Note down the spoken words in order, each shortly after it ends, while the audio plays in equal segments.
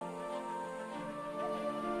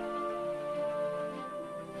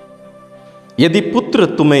यदि पुत्र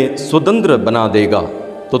तुम्हें स्वतंत्र बना देगा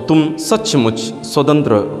तो तुम सचमुच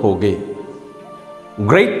स्वतंत्र होगे।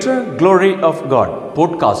 Greater glory of God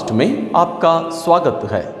podcast में आपका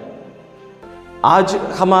स्वागत है। आज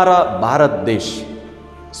हमारा भारत देश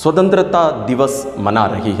स्वतंत्रता दिवस मना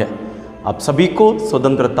रही है। आप सभी को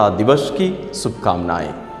स्वतंत्रता दिवस की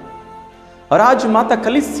शुभकामनाएं। और आज माता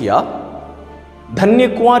कलीसिया धन्य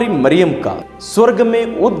कुंवारी मरियम का स्वर्ग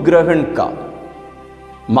में उद्ग्रहण का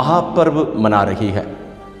महापर्व मना रही है।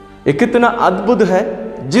 ये कितना अद्भुत है,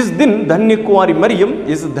 जिस दिन धन्य कुंवारी मरियम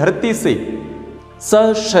इस धरती से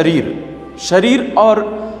शरीर और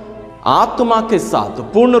आत्मा के साथ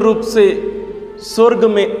पूर्ण रूप से स्वर्ग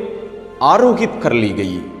में आरोहित कर ली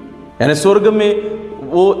गई, यानी स्वर्ग में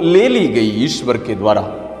वो ले ली गई ईश्वर के द्वारा।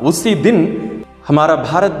 उसी दिन हमारा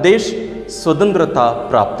भारत देश स्वतंत्रता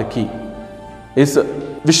प्राप्त की। इस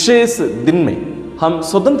विशेष दिन में हम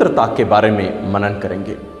स्वतंत्रता के बारे में मनन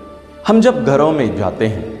करेंगे। हम जब घरों में जाते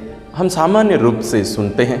हैं, हम सामान्य रूप से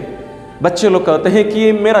सुनते हैं, बच्चे लोग कहते हैं कि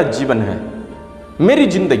ये मेरा जीवन है, मेरी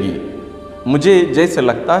जिंदगी, मुझे जैसे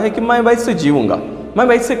लगता है कि मैं वैसे जीऊंगा, मैं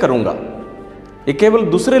वैसे करूंगा। ये केवल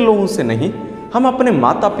दूसरे लोगों से नहीं, हम अपने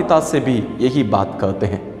माता पिता से भी यही बात कहते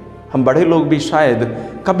हैं। हम बड़े लोग भी शायद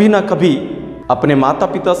कभी ना कभी अपने माता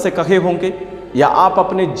पिता से कहे होंगे, या आप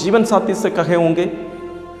अपने जीवन साथी से कहे होंगे,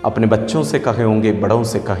 अपने बच्चों से कहे होंगे, बड़ों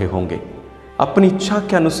से कहे होंगे, अपनी इच्छा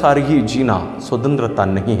के अनुसार ही जीना स्वतंत्रता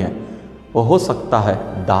नहीं है, वो हो सकता है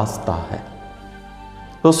दासता है।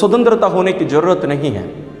 तो स्वतंत्रता होने की जरूरत नहीं है।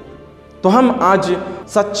 तो हम आज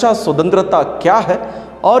सच्चा स्वतंत्रता क्या है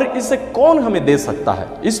और इसे कौन हमें दे सकता है,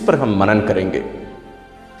 इस पर हम मनन करेंगे।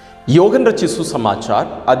 योहन रचित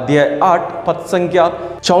सुसमाचार अध्याय 8 पद संख्या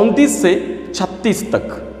 34 से 36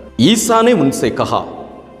 तक। ईसा ने उनसे कहा,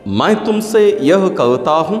 मैं तुमसे यह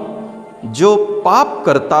कहता हूं, जो पाप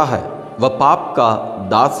करता है वह पाप का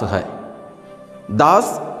दास है। दास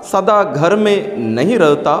सदा घर में नहीं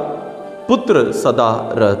रहता, पुत्र सदा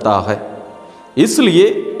रहता है।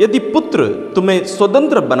 इसलिए यदि पुत्र तुम्हें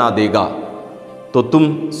स्वतंत्र बना देगा तो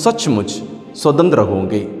तुम सचमुच स्वतंत्र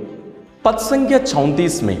होंगे। पद संख्या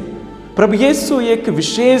 34 में प्रभु यीशु एक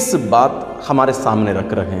विशेष बात हमारे सामने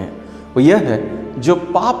रख रहे हैं। वो यह है, जो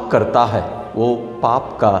पाप करता है वो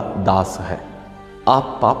पाप का दास है।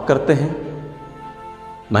 आप पाप करते हैं,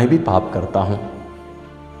 मैं भी पाप करता हूं।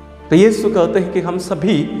 तो यीशु कहते हैं कि हम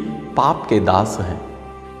सभी पाप के दास हैं।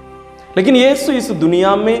 लेकिन यीशु इस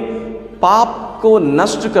दुनिया में पाप को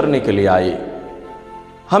नष्ट करने के लिए आए,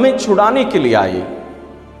 हमें छुड़ाने के लिए आए।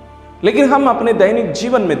 लेकिन हम अपने दैनिक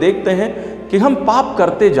जीवन में देखते हैं कि हम पाप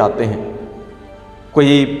करते जाते हैं।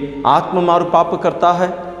 कोई आत्ममारू पाप करता है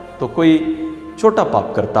तो कोई छोटा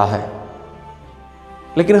पाप करता है,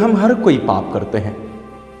 लेकिन हम हर कोई पाप करते हैं।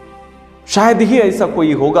 शायद ही ऐसा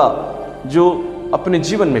कोई होगा जो अपने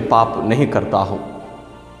जीवन में पाप नहीं करता हो।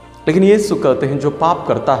 लेकिन यीशु कहते हैं, जो पाप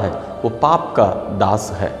करता है वो पाप का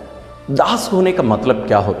दास है। दास होने का मतलब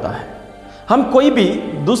क्या होता है? हम कोई भी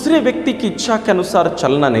दूसरे व्यक्ति की इच्छा के अनुसार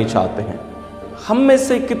चलना नहीं चाहते हैं। हम में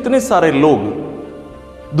से कितने सारे लोग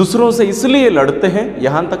दूसरों से इसलिए लड़ते हैं,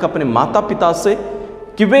 यहां तक अपने माता पिता से,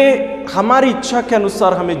 कि वे हमारी इच्छा के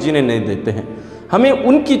अनुसार हमें जीने नहीं देते हैं। हमें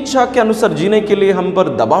उनकी इच्छा के अनुसार जीने के लिए हम पर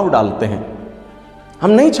दबाव डालते हैं। हम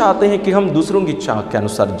नहीं चाहते हैं कि हम दूसरों की इच्छा के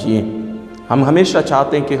अनुसार जिए। हम हमेशा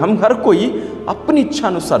चाहते हैं कि हम हर कोई अपनी इच्छा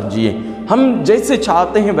अनुसार जिए, हम जैसे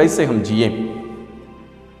चाहते हैं वैसे हम जिए।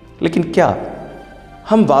 लेकिन क्या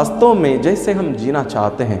हम वास्तव में जैसे हम जीना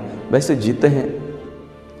चाहते हैं वैसे जीते हैं?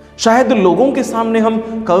 शायद लोगों के सामने हम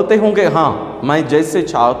कहते होंगे, हाँ मैं जैसे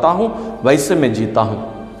चाहता हूं वैसे मैं जीता हूं,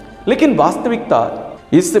 लेकिन वास्तविकता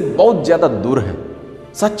इससे बहुत ज्यादा दूर है।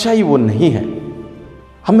 सच्चाई वो नहीं है।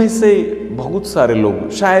 हमें से बहुत सारे लोग,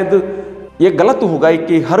 शायद ये गलत होगा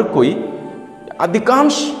कि हर कोई,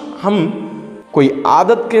 अधिकांश हम कोई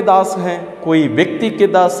आदत के दास हैं, कोई व्यक्ति के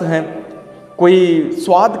दास हैं, कोई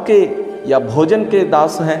स्वाद के या भोजन के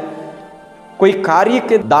दास हैं, कोई कार्य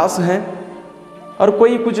के दास हैं, और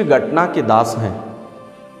कोई कुछ घटना के दास हैं।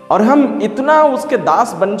 और हम इतना उसके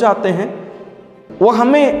दास बन जाते हैं, वो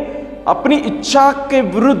हमें अपनी इच्छा के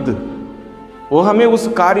विरुद्ध, वो हमें उस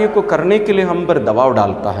कार्य को करने के लिए हम पर दबाव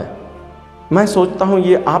डालता है। मैं सोचता हूं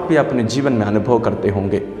ये आप भी अपने जीवन में अनुभव करते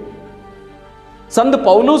होंगे। संत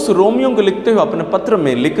पौलुस रोमियों को लिखते हुए अपने पत्र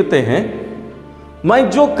में लिखते हैं, मैं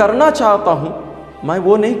जो करना चाहता हूं मैं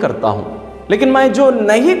वो नहीं करता हूं, लेकिन मैं जो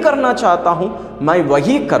नहीं करना चाहता हूं मैं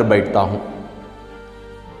वही कर बैठता हूं।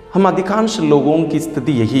 हम अधिकांश लोगों की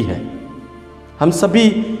स्थिति यही है। हम सभी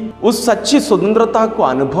उस सच्ची स्वतंत्रता को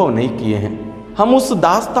अनुभव नहीं किए हैं। हम उस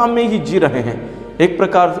दास्तां में ही जी रहे हैं। एक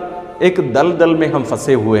प्रकार एक दलदल में हम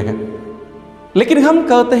फंसे हुए हैं। लेकिन हम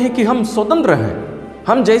कहते हैं कि हम स्वतंत्र हैं,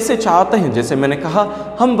 हम जैसे चाहते हैं, जैसे मैंने कहा,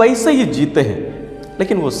 हम वैसे ही जीते हैं,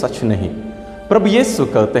 लेकिन वो सच नहीं। प्रभु यीशु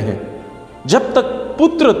कहते हैं, जब तक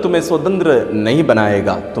पुत्र तुम्हें स्वतंत्र नहीं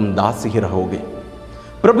बनाएगा तुम दास ही रहोगे।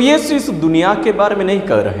 प्रभु यीशु इस दुनिया के बारे में नहीं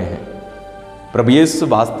कह रहे हैं, प्रभु यीशु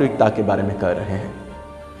वास्तविकता के बारे में कह रहे हैं।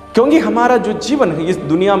 क्योंकि हमारा जो जीवन है, इस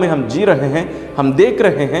दुनिया में हम जी रहे हैं, हम देख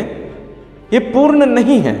रहे हैं, ये पूर्ण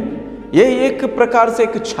नहीं है। ये एक प्रकार से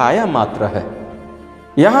एक छाया मात्र है।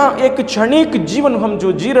 यहाँ एक क्षणिक जीवन हम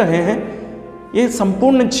जो जी रहे हैं, ये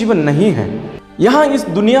संपूर्ण जीवन नहीं है। यहाँ इस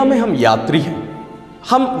दुनिया में हम यात्री हैं।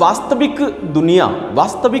 हम वास्तविक दुनिया,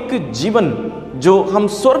 वास्तविक जीवन जो हम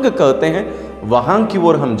स्वर्ग कहते हैं, वहां की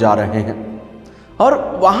ओर हम जा रहे हैं।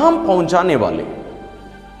 और वहां पहुंचाने वाले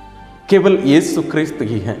केवल यीशु ख्रिस्त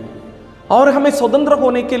ही हैं। और हमें स्वतंत्र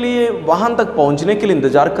होने के लिए, वहां तक पहुंचने के लिए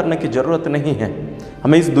इंतजार करने की जरूरत नहीं है।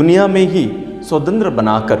 हमें इस दुनिया में ही स्वतंत्र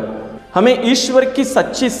बनाकर, हमें ईश्वर की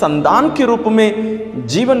सच्ची संतान के रूप में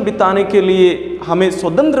जीवन बिताने के लिए, हमें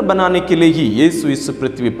स्वतंत्र बनाने के लिए ही यीशु इस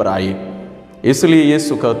पृथ्वी पर आए। इसलिए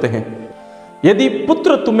यीशु कहते हैं, यदि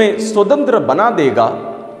पुत्र तुम्हें स्वतंत्र बना देगा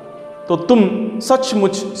तो तुम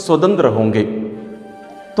सचमुच स्वतंत्र होंगे।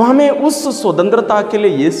 तो हमें उस स्वतंत्रता के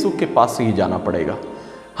लिए यीशु के पास ही जाना पड़ेगा।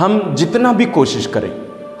 हम जितना भी कोशिश करें,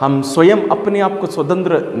 हम स्वयं अपने आप को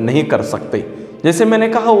स्वतंत्र नहीं कर सकते। जैसे मैंने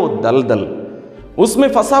कहा, वो दलदल, उसमें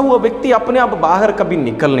फंसा हुआ व्यक्ति अपने आप बाहर कभी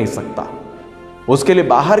निकल नहीं सकता। उसके लिए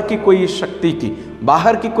बाहर की कोई शक्ति की,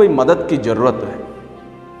 बाहर की कोई मदद की जरूरत है।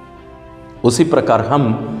 उसी प्रकार हम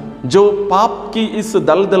जो पाप की इस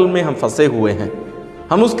दलदल में हम फंसे हुए हैं,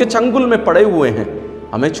 हम उसके चंगुल में पड़े हुए हैं,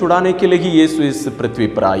 हमें छुड़ाने के लिए ही यीशु इस पृथ्वी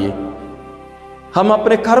पर आए। हम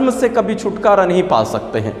अपने कर्म से कभी छुटकारा नहीं पा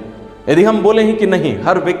सकते हैं। यदि हम बोले हैं कि नहीं,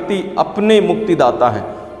 हर व्यक्ति अपने मुक्तिदाता है,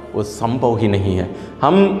 वो संभव ही नहीं है।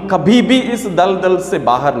 हम कभी भी इस दलदल से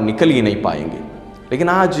बाहर निकल ही नहीं पाएंगे। लेकिन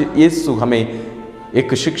आज यीशु हमें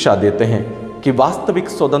एक शिक्षा देते हैं कि वास्तविक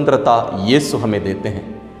स्वतंत्रता यीशु हमें देते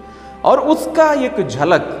हैं। और उसका एक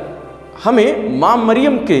झलक हमें मां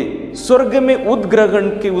मरियम के स्वर्ग में उद्ग्रहण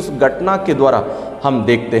के उस घटना के द्वारा हम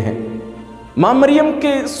देखते हैं। मां मरियम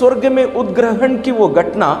के स्वर्ग में उद्ग्रहण की वो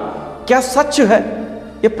घटना क्या सच है?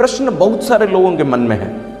 ये प्रश्न बहुत सारे लोगों के मन में है।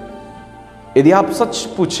 यदि आप सच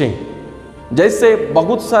पूछें, जैसे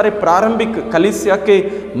बहुत सारे प्रारंभिक कलीसिया के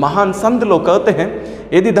महान संत लोग कहते हैं,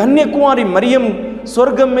 यदि धन्य कुंवारी मरियम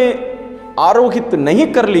स्वर्ग में आरोहित नहीं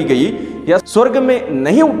कर ली गई या स्वर्ग में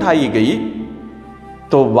नहीं उठाई गई,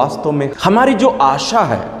 तो वास्तव में हमारी जो आशा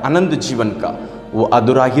है अनंत जीवन का, वो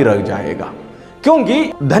अधूरा ही रह जाएगा।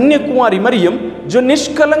 क्योंकि धन्य कुंवारी मरियम जो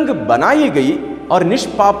निष्कलंक बनाई गई और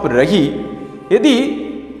निष्पाप रही, यदि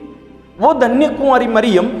वो धन्य कुंवारी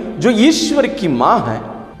मरियम जो ईश्वर की मां है,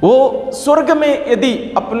 वो स्वर्ग में यदि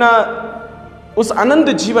अपना उस अनंत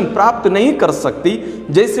जीवन प्राप्त नहीं कर सकती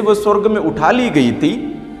जैसे वो स्वर्ग में उठा ली गई थी,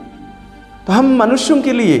 तो हम मनुष्यों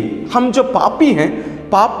के लिए, हम जो पापी हैं,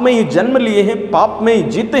 पाप में ही जन्म लिए हैं, पाप में ही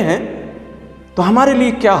जीते हैं, तो हमारे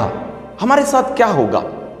लिए क्या, हमारे साथ क्या होगा?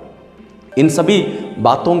 इन सभी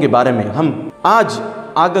बातों के बारे में हम आज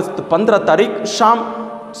अगस्त 15 तारीख शाम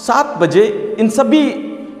 7 बजे इन सभी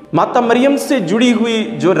माता मरियम से जुड़ी हुई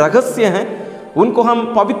जो रहस्य हैं, उनको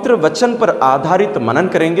हम पवित्र वचन पर आधारित मनन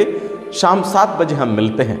करेंगे। शाम 7 बजे हम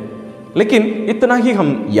मिलते हैं। लेकिन इतना ही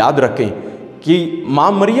हम याद रखें कि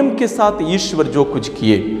मां मरियम के साथ ईश्वर जो कुछ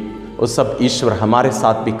किए, वो सब ईश्वर हमारे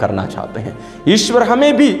साथ भी करना चाहते हैं। ईश्वर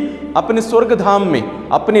हमें भी अपने स्वर्ग धाम में,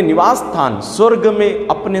 अपने निवास स्थान स्वर्ग में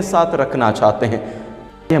अपने साथ रखना चाहते हैं।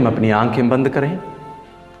 हम अपनी आंखें बंद करें।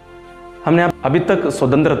 हमने अभी तक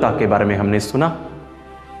स्वतंत्रता के बारे में हमने सुना।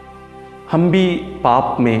 हम भी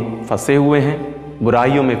पाप में फंसे हुए हैं,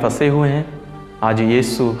 बुराइयों में फंसे हुए हैं। आज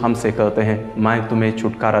यीशु हमसे कहते हैं, मैं तुम्हें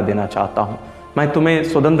छुटकारा देना चाहता हूँ, मैं तुम्हें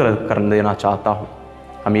स्वतंत्र कर देना चाहता हूँ।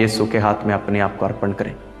 हम यीशु के हाथ में अपने आप को अर्पण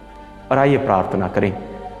करें और आइए प्रार्थना करें।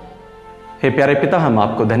 हे प्यारे पिता, हम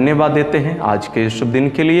आपको धन्यवाद देते हैं आज के शुभ दिन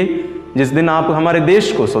के लिए, जिस दिन आप हमारे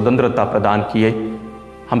देश को स्वतंत्रता प्रदान किए।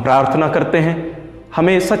 हम प्रार्थना करते हैं,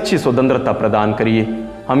 हमें सच्ची स्वतंत्रता प्रदान करिए।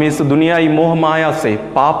 हमें इस दुनियाई मोह माया से,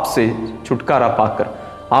 पाप से छुटकारा पाकर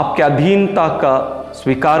आपके अधीनता का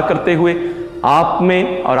स्वीकार करते हुए आप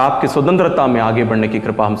में और आपकी स्वतंत्रता में आगे बढ़ने की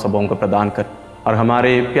कृपा हम सबों को प्रदान कर और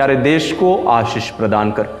हमारे प्यारे देश को आशीष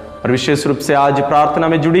प्रदान कर। और विशेष रूप से आज प्रार्थना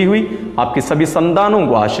में जुड़ी हुई आपकी सभी संतानों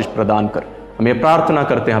को आशीष प्रदान कर। हम ये प्रार्थना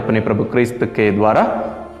करते हैं अपने प्रभु क्रिस्त के द्वारा,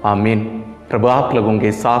 आमीन। प्रभु आप लोगों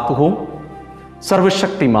के साथ हो।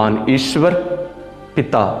 सर्वशक्तिमान ईश्वर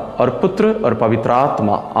पिता और पुत्र और पवित्र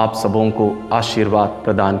आत्मा आप सबों को आशीर्वाद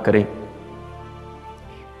प्रदान करें।